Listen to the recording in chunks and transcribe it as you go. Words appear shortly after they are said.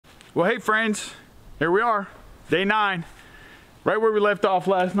Well, hey friends, here we are, day 9. Right where we left off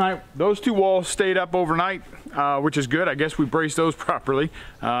last night. Those 2 walls stayed up overnight, which is good. I guess we braced those properly.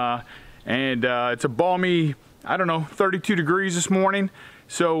 It's a balmy, I don't know, 32 degrees this morning.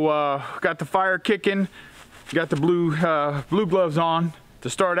 So got the fire kicking, got the blue gloves on to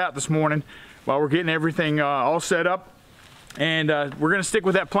start out this morning while we're getting everything all set up. And we're gonna stick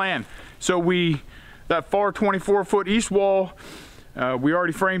with that plan. So that far 24-foot east wall, we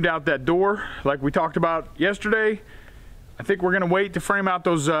already framed out that door like we talked about yesterday. I think we're gonna wait to frame out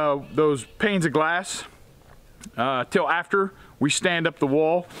those panes of glass till after we stand up the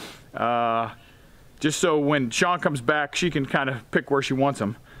wall, just so when Sean comes back, she can kind of pick where she wants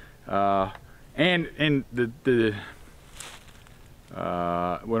them. And the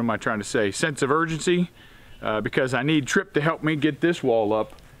what am I trying to say? Sense of urgency, because I need Trip to help me get this wall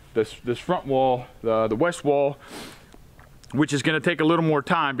up, this front wall, the west wall, which is going to take a little more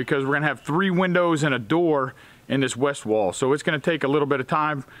time because we're going to have 3 windows and a door in this west wall. So it's going to take a little bit of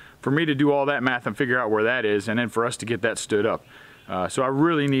time for me to do all that math and figure out where that is, and then for us to get that stood up. So I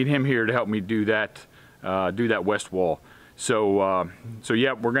really need him here to help me do that west wall. So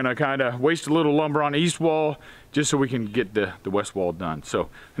yeah, we're going to kind of waste a little lumber on the east wall just so we can get the west wall done. So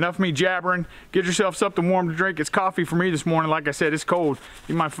enough of me jabbering. Get yourself something warm to drink. It's coffee for me this morning. Like I said, it's cold.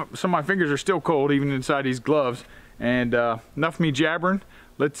 Some of my fingers are still cold even inside these gloves. And enough of me jabbering.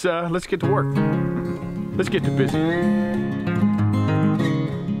 Let's get to work. Let's get to busy.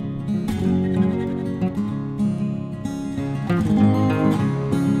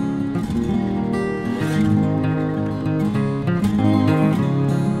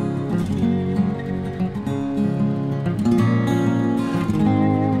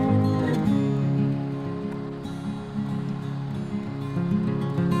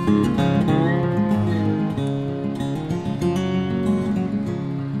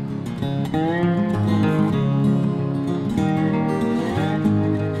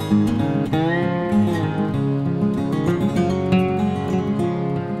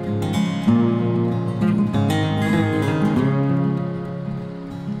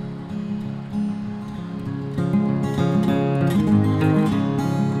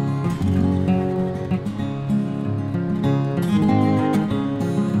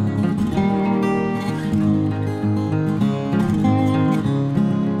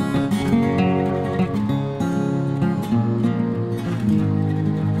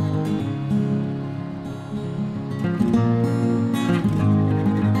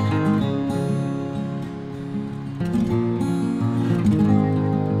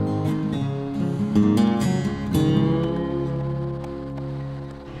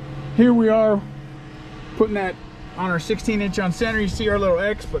 Here we are putting that on our 16-inch on center. You see our little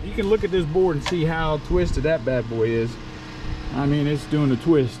X, but you can look at this board and see how twisted that bad boy is. I mean, it's doing a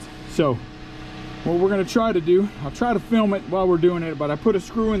twist. So what we're going to try to do, I'll try to film it while we're doing it, but I put a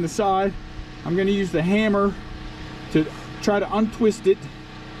screw in the side. I'm going to use the hammer to try to untwist it,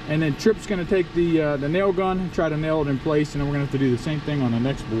 and then Trip's going to take the nail gun and try to nail it in place, and then we're going to have to do the same thing on the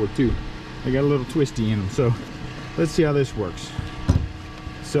next board too. They got a little twisty in them, so let's see how this works.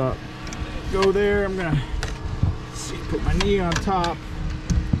 So go there, I'm gonna put my knee on top,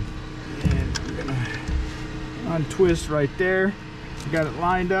 and I'm gonna untwist right there. Got it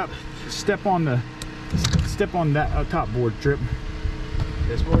lined up. Step on that top board, Trip.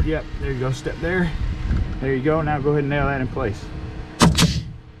 This board? Yep, there you go, step there. There you go, now go ahead and nail that in place.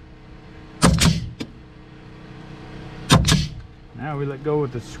 Now we let go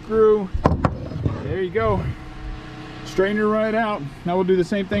with the screw. There you go. Straighten her right out. Now we'll do the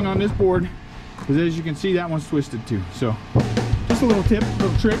same thing on this board, because as you can see, that one's twisted too. So just a little tip, a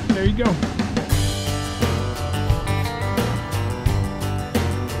little trick. There you go.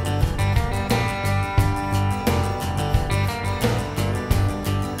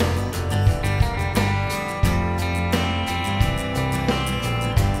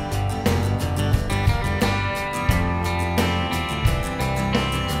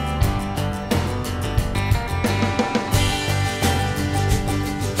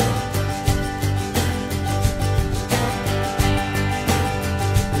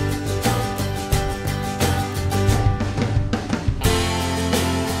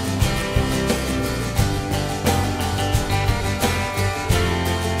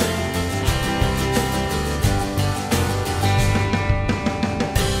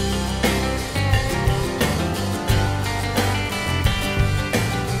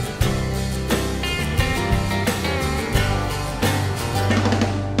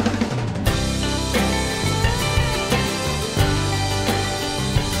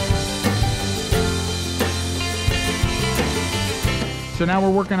 now we're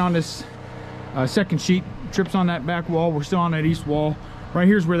working on this second sheet. Trips on that back wall. We're still on that east wall. Right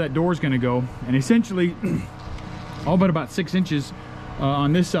here's where that door is going to go, and essentially all but about 6 inches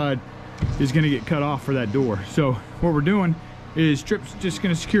on this side is going to get cut off for that door. So what we're doing is Trip's just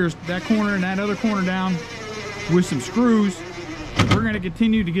going to secure that corner and that other corner down with some screws. We're going to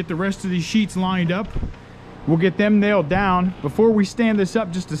continue to get the rest of these sheets lined up. We'll get them nailed down before we stand this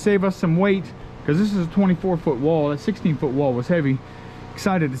up, just to save us some weight, because this is a 24-foot wall. That 16-foot wall was heavy.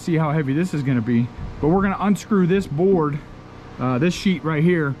 Excited to see how heavy this is going to be. But we're going to unscrew this board, this sheet right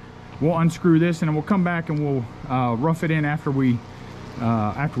here. We'll unscrew this, and then we'll come back and we'll rough it in after we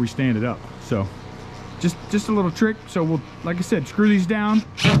stand it up. So just a little trick. So we'll, like I said, screw these down,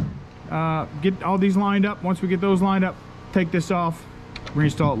 get all these lined up. Once we get those lined up, take this off,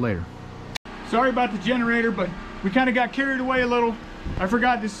 reinstall it later. Sorry about the generator, but we kind of got carried away a little. I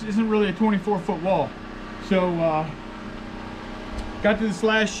forgot this isn't really a 24-foot wall. So got to this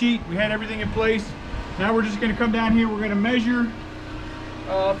last sheet, we had everything in place. Now we're just going to come down here, we're going to measure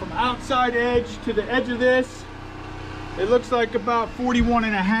from outside edge to the edge of this. It looks like about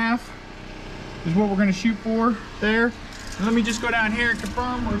 41.5 is what we're going to shoot for there. And let me just go down here and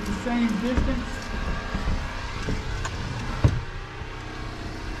confirm we're at the same distance.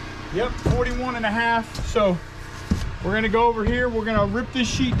 Yep, 41.5. So we're going to go over here, we're going to rip this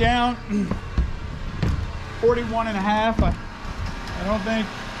sheet down. 41.5. I don't think,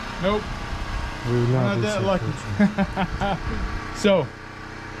 nope, we're not that lucky. So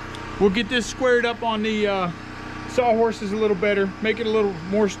we'll get this squared up on the sawhorses a little better, make it a little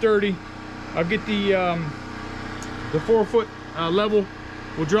more sturdy. I'll get the 4-foot level.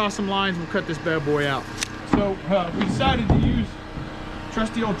 We'll draw some lines, we'll cut this bad boy out. So we decided to use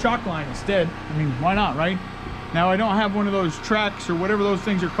trusty old chalk line instead. I mean, why not, right? Now I don't have one of those tracks or whatever those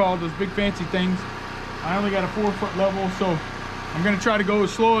things are called, those big fancy things. I only got a 4-foot level, so I'm gonna try to go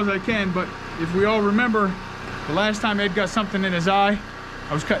as slow as I can. But if we all remember, the last time Ed got something in his eye,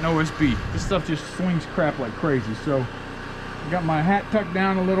 I was cutting OSB. This stuff just swings crap like crazy. So I got my hat tucked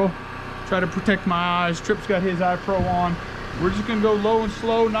down a little, try to protect my eyes. Trip's got his eye pro on. We're just gonna go low and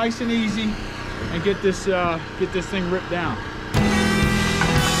slow, nice and easy, and get this thing ripped down.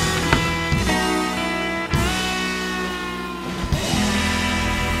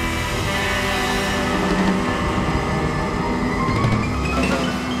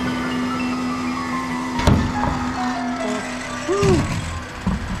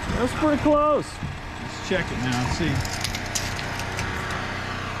 That's pretty close. Let's check it now and see.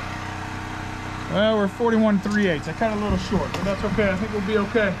 Well, we're 41 3/8. I cut a little short, but that's okay. I think we'll be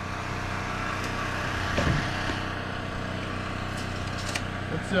okay.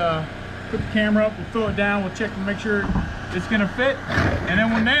 Let's put the camera up, we'll fill it down, we'll check and make sure it's gonna fit, and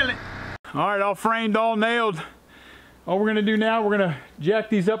then we'll nail it. All right, all framed, all nailed. All we're gonna do now, we're gonna jack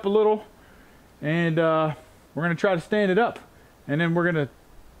these up a little, and we're gonna try to stand it up. And then we're gonna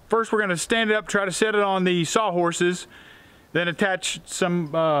stand it up, try to set it on the sawhorses, then attach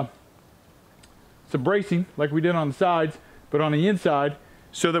some bracing like we did on the sides, but on the inside,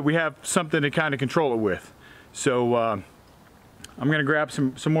 so that we have something to kind of control it with. So I'm gonna grab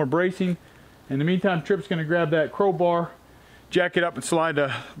some more bracing. In the meantime, Trip's gonna grab that crowbar, jack it up and slide a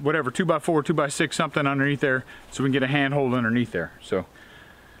whatever, 2x4, 2x6, something underneath there, so we can get a handhold underneath there. So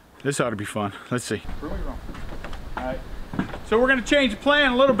this ought to be fun. Let's see. All right. So we're gonna change the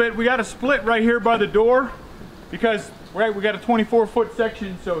plan a little bit. We got a split right here by the door, because right, we got a 24-foot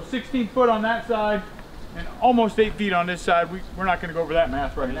section, so 16 foot on that side and almost 8 feet on this side. We're not gonna go over that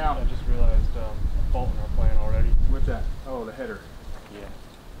math right now. I just realized a fault in our plan already. What's that? Oh, the header. Yeah.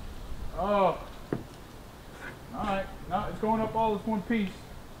 Oh. All right. No, it's going up all as one piece.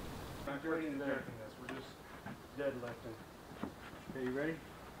 We're just deadlifting. Okay, you ready?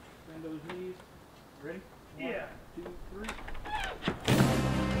 Bend those knees. Ready? Yeah. 1, 2, 3.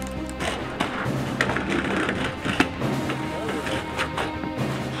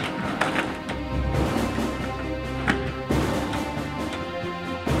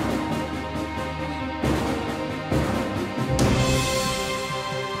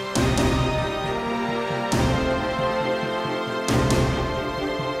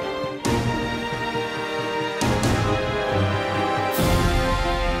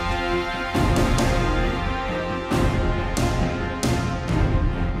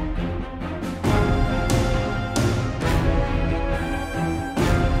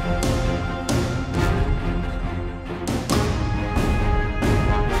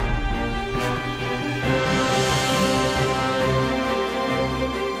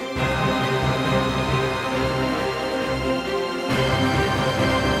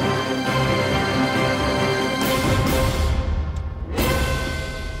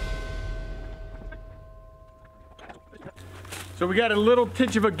 So we got a little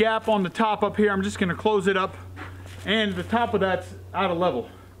titch of a gap on the top up here. I'm just gonna close it up. And the top of that's out of level.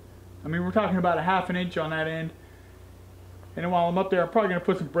 I mean, we're talking about a 1/2 inch on that end. And then while I'm up there, I'm probably gonna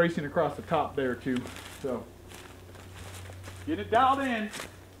put some bracing across the top there too. So, get it dialed in.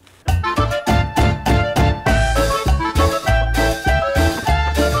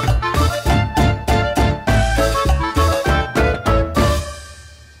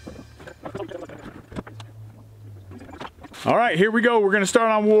 All right, here we go. We're gonna start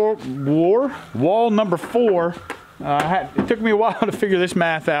on wall number 4. It took me a while to figure this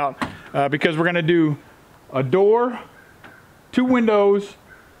math out because we're gonna do a door, 2 windows,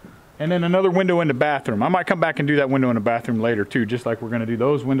 and then another window in the bathroom. I might come back and do that window in the bathroom later too, just like we're gonna do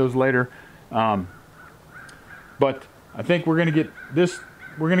those windows later. But I think we're gonna get this,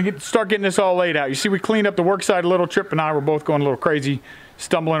 start getting this all laid out. You see, we cleaned up the work side a little. Trip and I were both going a little crazy,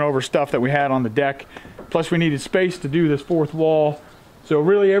 stumbling over stuff that we had on the deck. Plus we needed space to do this 4th wall. So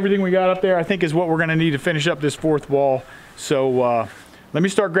really everything we got up there I think is what we're gonna need to finish up this 4th wall. So let me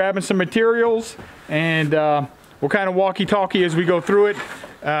start grabbing some materials and we'll kind of walkie-talkie as we go through it.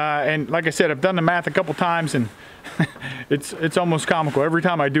 And like I said, I've done the math a couple times and it's almost comical. Every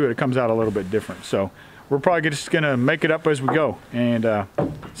time I do it, it comes out a little bit different. So we're probably just gonna make it up as we go and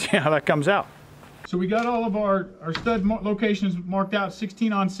see how that comes out. So we got all of our stud locations marked out,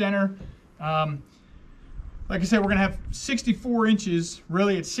 16 on center. Like I said, we're gonna have 64 inches,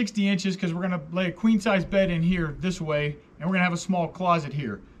 really it's 60 inches because we're gonna lay a queen size bed in here this way, and we're gonna have a small closet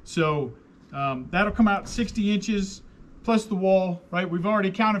here. So that'll come out 60 inches plus the wall, right? We've already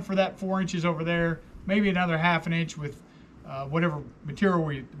accounted for that 4 inches over there, maybe another 1/2 inch with whatever material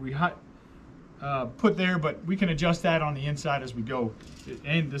we put there, but we can adjust that on the inside as we go.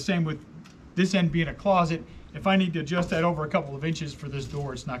 And the same with this end being a closet. If I need to adjust that over a couple of inches for this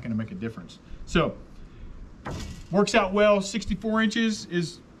door, it's not gonna make a difference. So, works out well. 64 inches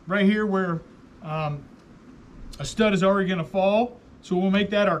is right here where a stud is already gonna fall. So we'll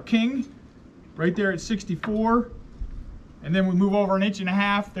make that our king, right there at 64. And then we move over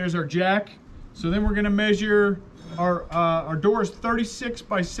 1.5 inches, there's our jack. So then we're gonna measure, our door is 36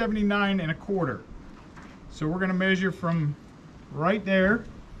 by 79.25. So we're gonna measure from right there,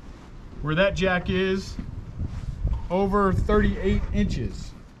 where that jack is, over 38 inches.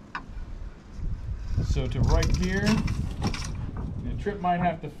 So to right here, and Trip might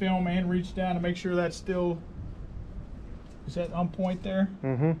have to film and reach down to make sure that's still, is that on point there?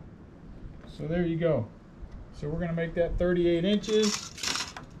 Mm-hmm. So there you go. So we're gonna make that 38 inches.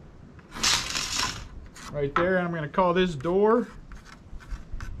 Right there, and I'm gonna call this door.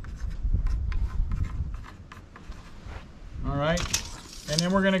 All right, and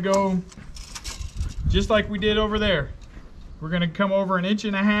then we're gonna go just like we did over there. We're gonna come over 1.5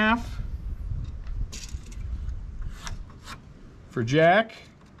 inches for jack,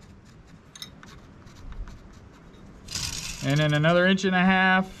 and then another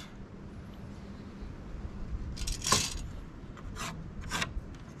 1.5 inches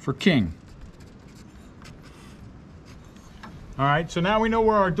for king. All right, so now we know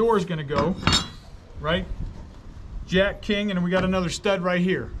where our door is gonna go, right? Jack, king, and we got another stud right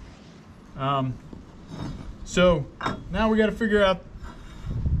here. So now we gotta figure out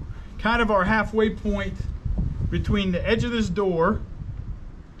kind of our halfway point between the edge of this door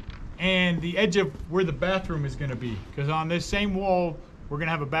and the edge of where the bathroom is gonna be. Because on this same wall, we're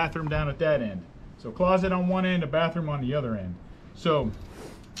gonna have a bathroom down at that end. So closet on one end, a bathroom on the other end. So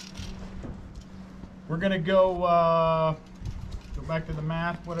we're gonna go back to the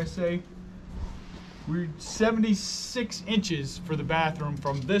math, what I say. We're 76 inches for the bathroom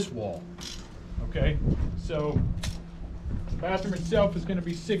from this wall. Okay, so the bathroom itself is gonna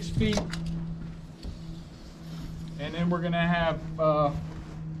be 6 feet. And then we're gonna have a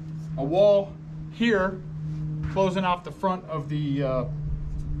wall here closing off the front of the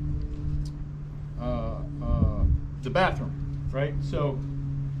bathroom, right? So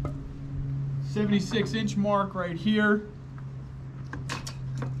 76-inch mark right here,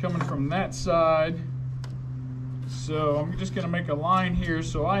 coming from that side. So I'm just gonna make a line here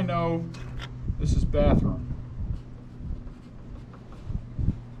so I know this is bathroom.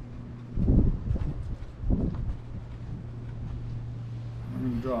 I'm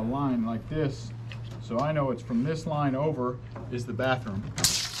gonna draw a line like this so I know it's from this line over is the bathroom.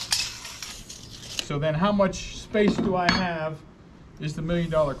 So then how much space do I have is the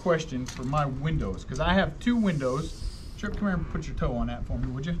 $1,000,000 question for my windows, because I have 2 windows. Trip, come here and put your toe on that for me,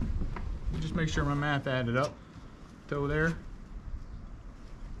 would you? Just make sure my math added up. Toe there.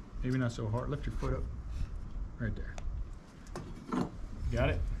 Maybe not so hard. Lift your foot up. Right there. Got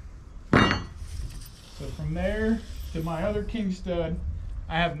it? So from there, to my other king stud,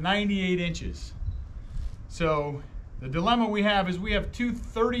 I have 98 inches. So the dilemma we have is we have two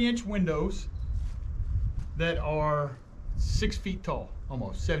 30-inch windows that are 6 feet tall,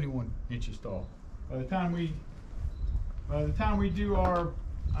 almost 71 inches tall. By the time we do our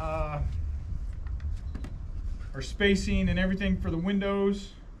spacing and everything for the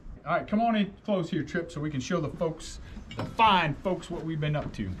windows. All right, come on in close here, Trip, so we can show the folks, the fine folks, what we've been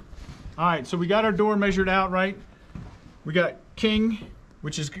up to. All right, so we got our door measured out, right? We got king,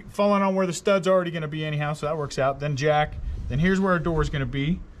 which is falling on where the stud's already gonna be anyhow, so that works out. Then jack, then here's where our door is gonna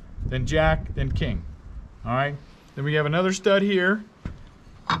be, then jack, then king. All right, then we have another stud here,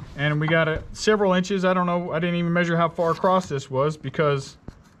 and we got several inches. I don't know, I didn't even measure how far across this was because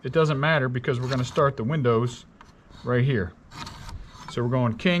it doesn't matter, because we're gonna start the windows right here. So we're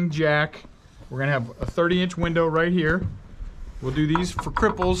going king, jack. We're gonna have a 30-inch window right here. We'll do these for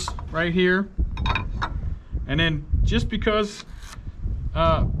cripples right here. And then just because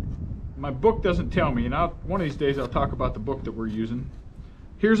my book doesn't tell me, and one of these days I'll talk about the book that we're using.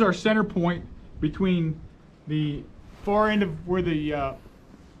 Here's our center point between the far end of where the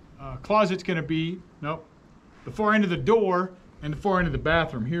closet's gonna be. Nope. The far end of the door and the far end of the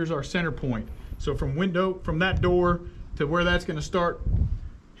bathroom. Here's our center point. So from that door to where that's gonna start,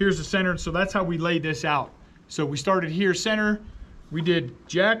 here's the center. So that's how we laid this out. So we started here center, we did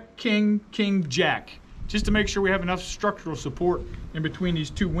jack, king, king, jack, just to make sure we have enough structural support in between these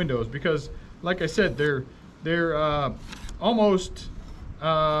two windows, because like I said, they're almost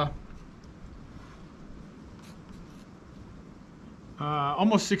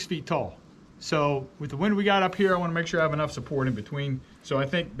almost 6 feet tall. So with the window we got up here, I want to make sure I have enough support in between. So I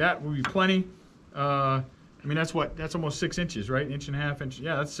think that will be plenty. I mean, that's almost 6 inches, right? Inch and a half inch.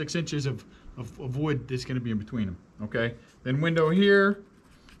 Yeah, that's 6 inches of wood that's going to be in between them. Okay. Then window here.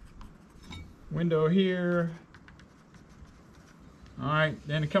 Window here. All right.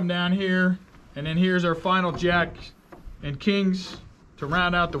 Then to come down here, and then here's our final jack and kings to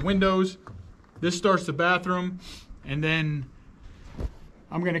round out the windows. This starts the bathroom, and then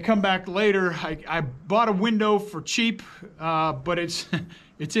I'm going to come back later. I bought a window for cheap, but it's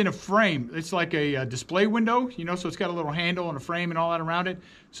in a frame. It's like a display window, you know, so it's got a little handle and a frame and all that around it.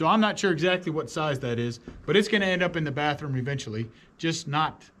 So I'm not sure exactly what size that is, but it's going to end up in the bathroom eventually, just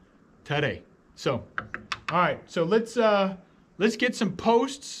not today. So, all right, so let's get some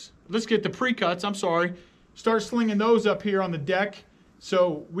posts. Let's get the pre-cuts, I'm sorry. Start slinging those up here on the deck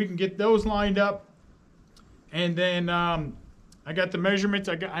so we can get those lined up. And then I got the measurements.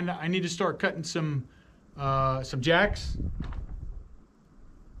 I need to start cutting some jacks.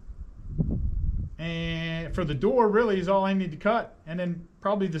 And for the door really is all I need to cut, and then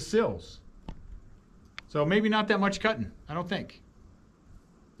probably the sills. So maybe not that much cutting, I don't think.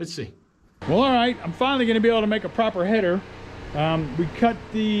 Let's see. Well, all right, I'm finally gonna be able to make a proper header. We cut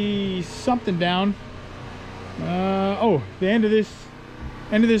the something down. The end of this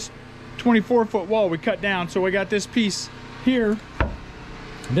 24-foot wall we cut down. So we got this piece here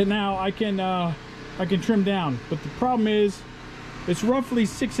that now I can trim down. But the problem is, it's roughly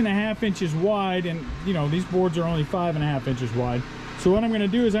 6.5 inches wide, and you know these boards are only 5.5 inches wide. So what I'm going to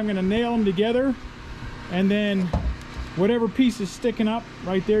do is I'm going to nail them together, and then whatever piece is sticking up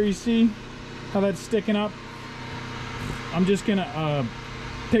right there, you see how that's sticking up, I'm just going to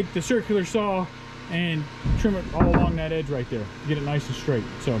take the circular saw and trim it all along that edge right there, get it nice and straight.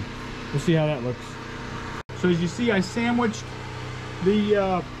 So we'll see how that looks. So as you see, I sandwiched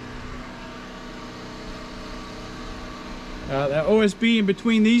the OSB in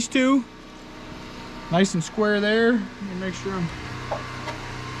between these two, nice and square there. Let me make sure I'm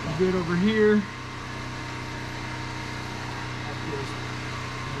good over here.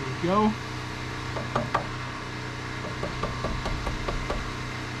 There we go.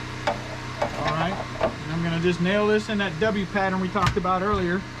 All right, and I'm gonna just nail this in that W pattern we talked about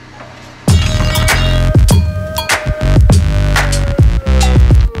earlier.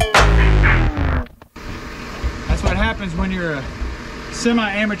 That's what happens when you're a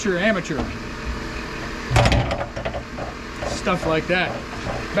semi-amateur amateur. Stuff like that.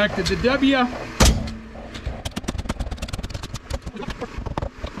 Back to the W.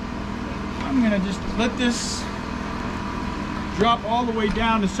 I'm gonna just let this drop all the way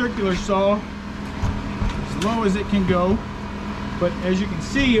down the circular saw as low as it can go. But as you can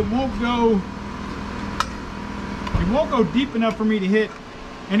see, it won't go deep enough for me to hit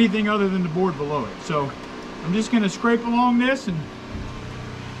anything other than the board below it. So I'm just gonna scrape along this and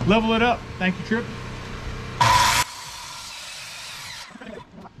level it up. Thank you, Trip.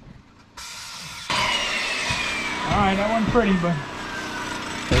 All right, that wasn't pretty, but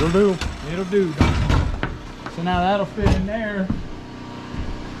it'll do. It'll do. So now that'll fit in there.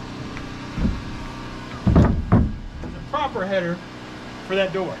 There's a proper header for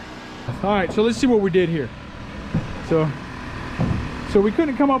that door. All right, so let's see what we did here. So we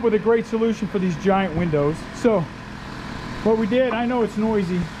couldn't come up with a great solution for these giant windows. So what we did, I know it's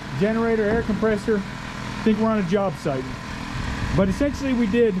noisy, generator, air compressor, I think we're on a job site. But essentially we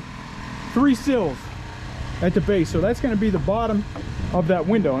did 3 sills at the base. So that's gonna be the bottom of that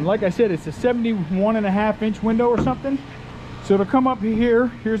window. And like I said, it's a 71.5-inch window or something. So it'll come up here,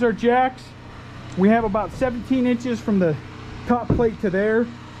 here's our jacks. We have about 17 inches from the top plate to there.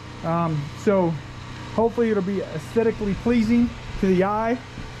 So hopefully it'll be aesthetically pleasing to the eye.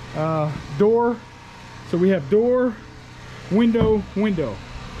 Door, so we have door, window, window,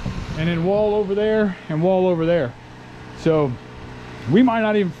 and then wall over there and wall over there. So we might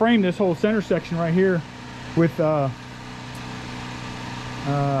not even frame this whole center section right here with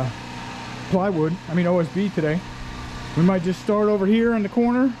plywood, I mean OSB today. We might just start over here in the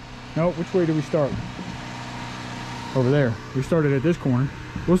corner. No, which way do we start? Over there. We started at this corner.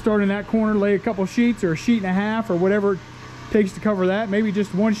 We'll start in that corner, lay a couple sheets or a sheet and a half or whatever it takes to cover that. Maybe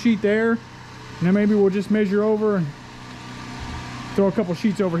just 1 sheet there, and then maybe we'll just measure over and throw a couple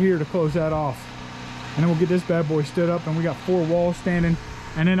sheets over here to close that off. And then we'll get this bad boy stood up, and we got 4 walls standing.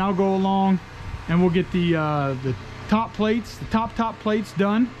 And then I'll go along and we'll get the top plates, the top plates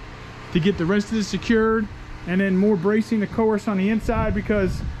done to get the rest of this secured, and then more bracing of course on the inside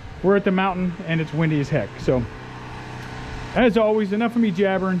because we're at the mountain and it's windy as heck. So as always, enough of me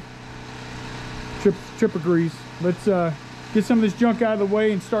jabbering. Trip agrees. Let's get some of this junk out of the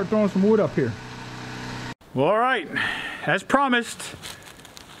way and start throwing some wood up here. Well, all right, as promised,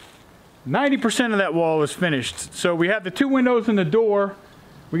 90% of that wall is finished. So we have the 2 windows in the door.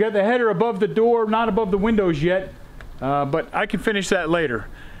 We got the header above the door, not above the windows yet, but I can finish that later.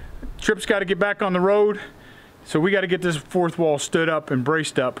 Trip's got to get back on the road, so we got to get this 4th wall stood up and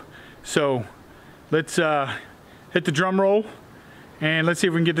braced up. So let's hit the drum roll and let's see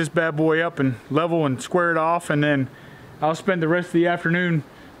if we can get this bad boy up and level and square it off, and then I'll spend the rest of the afternoon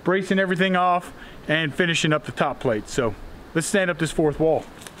bracing everything off and finishing up the top plate. So let's stand up this 4th wall.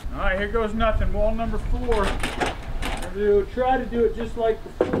 All right, here goes nothing. Wall number 4. We'll try to do it just like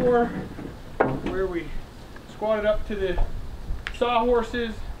before, where we squatted up to the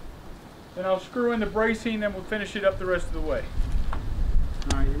sawhorses. Then I'll screw in the bracing, then we'll finish it up the rest of the way.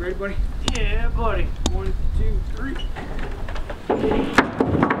 All right, you ready, buddy? Yeah, buddy. 1, 2, 3.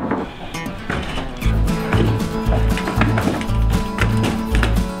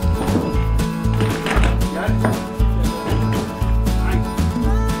 Got it?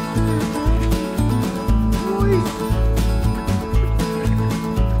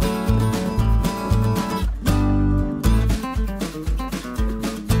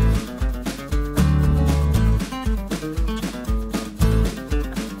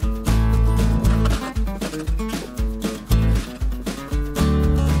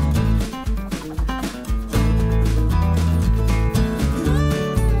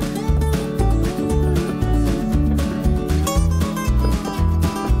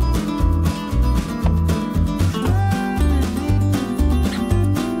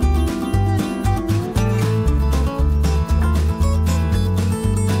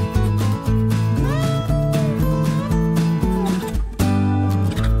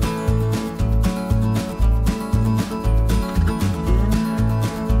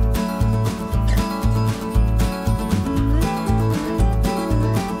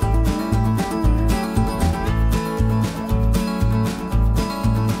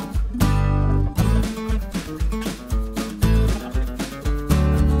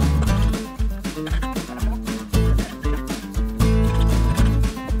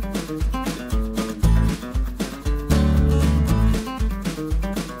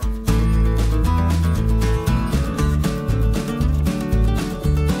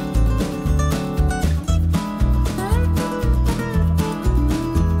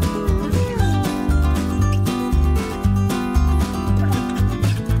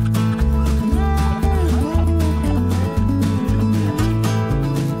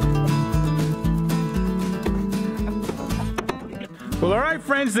 Well, all right,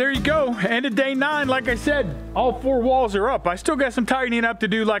 friends, there you go. End of day 9. Like I said, all 4 walls are up. I still got some tightening up to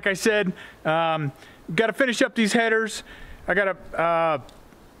do, like I said. Got to finish up these headers. I got to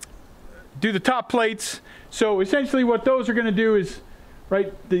do the top plates. So essentially what those are going to do is,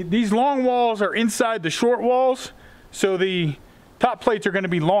 right, these long walls are inside the short walls. So the top plates are going to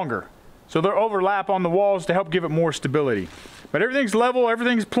be longer. So they'll overlap on the walls to help give it more stability. But everything's level,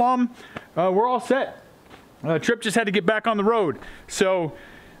 everything's plumb. We're all set. Trip just had to get back on the road. So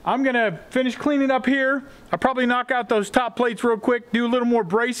I'm gonna finish cleaning up here. I'll probably knock out those top plates real quick, do a little more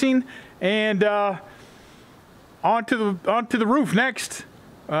bracing, and onto the roof next.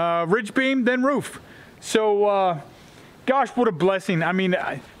 Ridge beam, then roof. So gosh, what a blessing. I mean,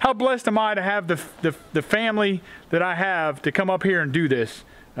 how blessed am I to have the family that I have to come up here and do this.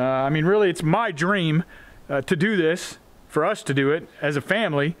 I mean, really, it's my dream to do this, for us to do it as a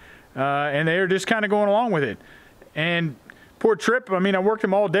family, and they're just kind of going along with it. And poor Trip, I mean, I worked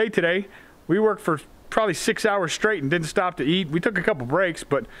him all day today. We worked for probably 6 hours straight and didn't stop to eat. We took a couple breaks,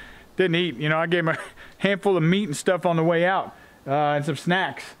 but didn't eat. You know, I gave him a handful of meat and stuff on the way out, and some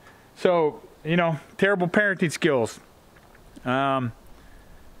snacks. So, you know, terrible parenting skills. Who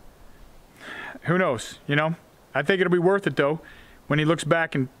knows, you know? I think it'll be worth it, though, when he looks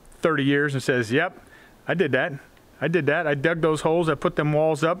back in 30 years and says, yep, I did that. I did that. I dug those holes. I put them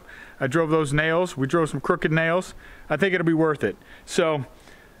walls up. I drove those nails. We drove some crooked nails. I think it'll be worth it. So,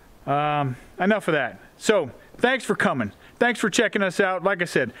 enough of that. So, thanks for coming. Thanks for checking us out. Like I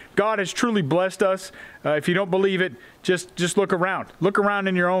said, God has truly blessed us. If you don't believe it, just look around. Look around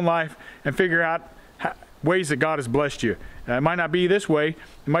in your own life and figure out ways that God has blessed you. It might not be this way.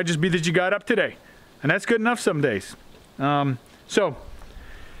 It might just be that you got up today. And that's good enough some days. So,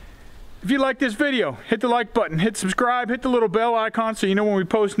 if you like this video, hit the like button, hit subscribe, hit the little bell icon so you know when we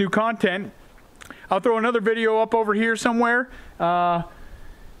post new content. I'll throw another video up over here somewhere.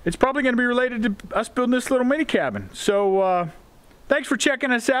 It's probably going to be related to us building this little mini cabin. So, thanks for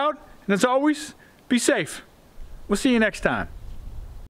checking us out. And as always, be safe. We'll see you next time.